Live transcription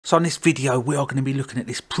So in this video we are going to be looking at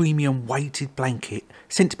this premium weighted blanket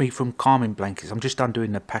sent to me from Calming Blankets. I'm just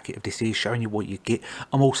undoing the packet of this here, showing you what you get.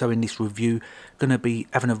 I'm also in this review going to be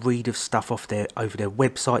having a read of stuff off over their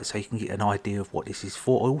website so you can get an idea of what this is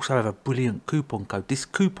for. I also have a brilliant coupon code. This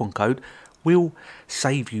coupon code will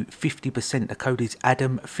save you 50%. The code is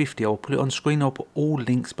Adam50. I'll put it on screen. I'll put all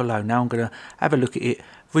links below. Now I'm going to have a look at it,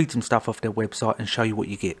 read some stuff off their website and show you what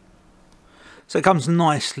you get. So it comes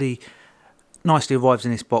nicely arrives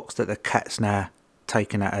in this box that the cat's now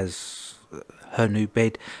taken out as her new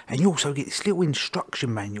bed, and you also get this little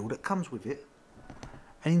instruction manual that comes with it,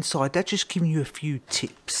 and inside they're just giving you a few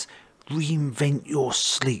tips. Reinvent your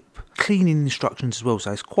sleep. Cleaning instructions as well,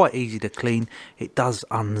 so it's quite easy to clean. It does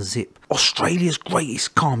unzip. Australia's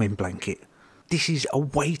greatest calming blanket. This is a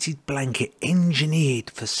weighted blanket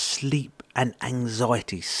engineered for sleep and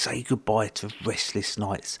anxiety. Say goodbye to restless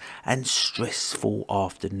nights and stressful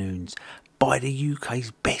afternoons. Buy the UK's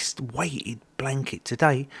best weighted blanket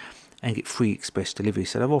today and get free express delivery.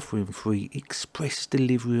 So they're offering free express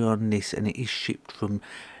delivery on this, and it is shipped from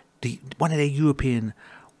one of their European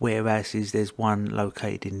warehouses. There's one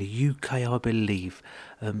located in the UK, I believe.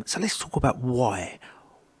 So let's talk about why.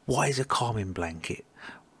 Why is a calming blanket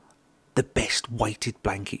the best weighted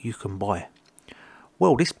blanket you can buy?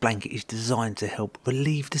 Well, this blanket is designed to help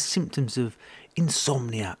relieve the symptoms of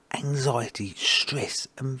insomnia, anxiety, stress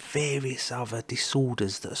and various other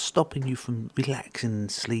disorders that are stopping you from relaxing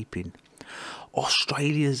and sleeping.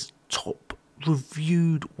 Australia's top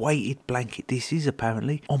reviewed weighted blanket this is,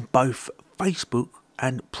 apparently, on both Facebook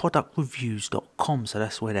and productreviews.com, so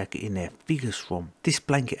that's where they're getting their figures from. This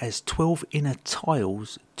blanket has 12 inner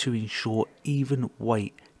tiles to ensure even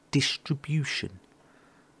weight distribution.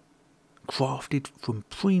 Crafted from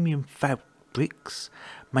premium fabrics,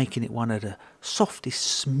 making it one of the softest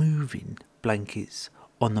smoothing blankets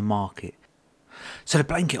on the market. So the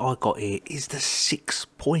blanket I got here is the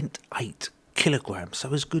 6.8 kilograms,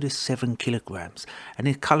 so as good as 7 kilograms, and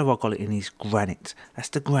the colour I got it in is granite. That's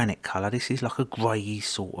the granite colour. This is like a grey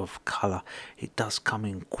sort of colour. It does come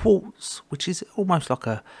in quartz, which is almost like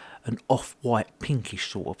an off-white pinkish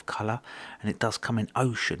sort of colour, and it does come in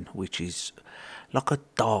ocean, which is like a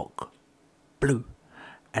dark blue,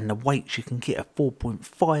 and the weights you can get are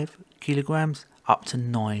 4.5 kilograms up to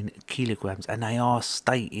 9 kilograms, and they are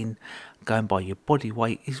stating, going by your body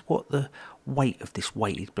weight, is what the weight of this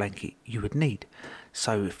weighted blanket you would need.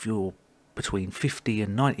 So if you're between 50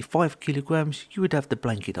 and 95 kilograms, you would have the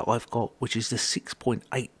blanket that I've got, which is the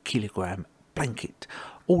 6.8 kilogram blanket.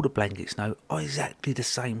 All the blankets now are exactly the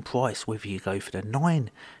same price, whether you go for the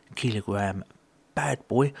 9 kilogram bad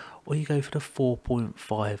boy or you go for the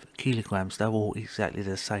 4.5 kilograms. They're all exactly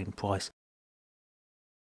the same price.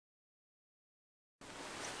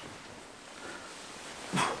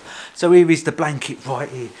 So here is the blanket right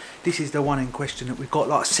here. This is the one in question that we've got.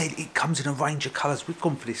 Like I said, it comes in a range of colours. We've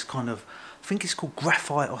gone for this kind of, I think it's called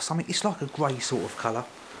graphite or something. It's like a grey sort of colour.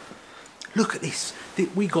 Look at this.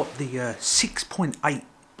 We got the 6.8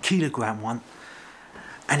 kilogram one,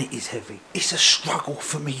 and it is heavy. It's a struggle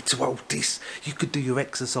for me to hold this. You could do your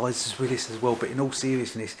exercises with this as well, but in all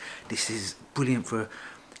seriousness, this is brilliant for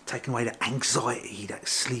taking away that anxiety, that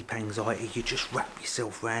sleep anxiety. You just wrap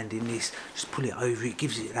yourself around in this, just pull it over. It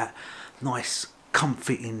gives you that nice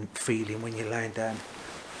comforting feeling when you're laying down.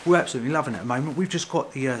 We're absolutely loving it at the moment. We've just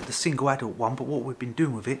got the single adult one, but what we've been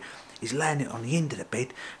doing with it is laying it on the end of the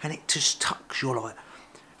bed, and it just tucks you like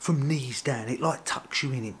from knees down. It like tucks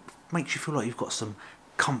you in. It makes you feel like you've got some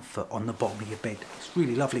comfort on the bottom of your bed. It's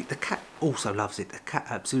really lovely. The cat also loves it. The cat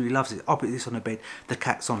absolutely loves it. I'll put this on the bed, the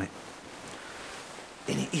cat's on it,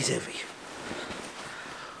 and it is heavy.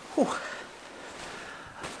 Whew.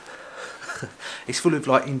 It's full of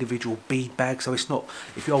like individual bead bags, so it's not,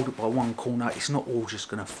 if you hold it by one corner, it's not all just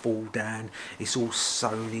going to fall down. It's all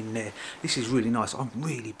sewn in there. This is really nice. I'm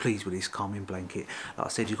really pleased with this calming blanket. Like I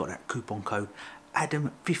said, you've got that coupon code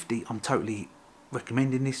Adam50. I'm totally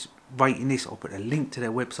recommending this, rating this. I'll put a link to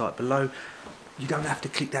their website below. You don't have to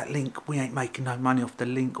click that link. We ain't making no money off the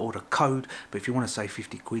link or the code, but if you want to save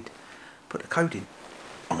 50 quid, put the code in.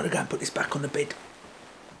 I'm going to go and put this back on the bed.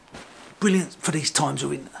 Brilliant for these times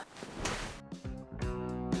we're in.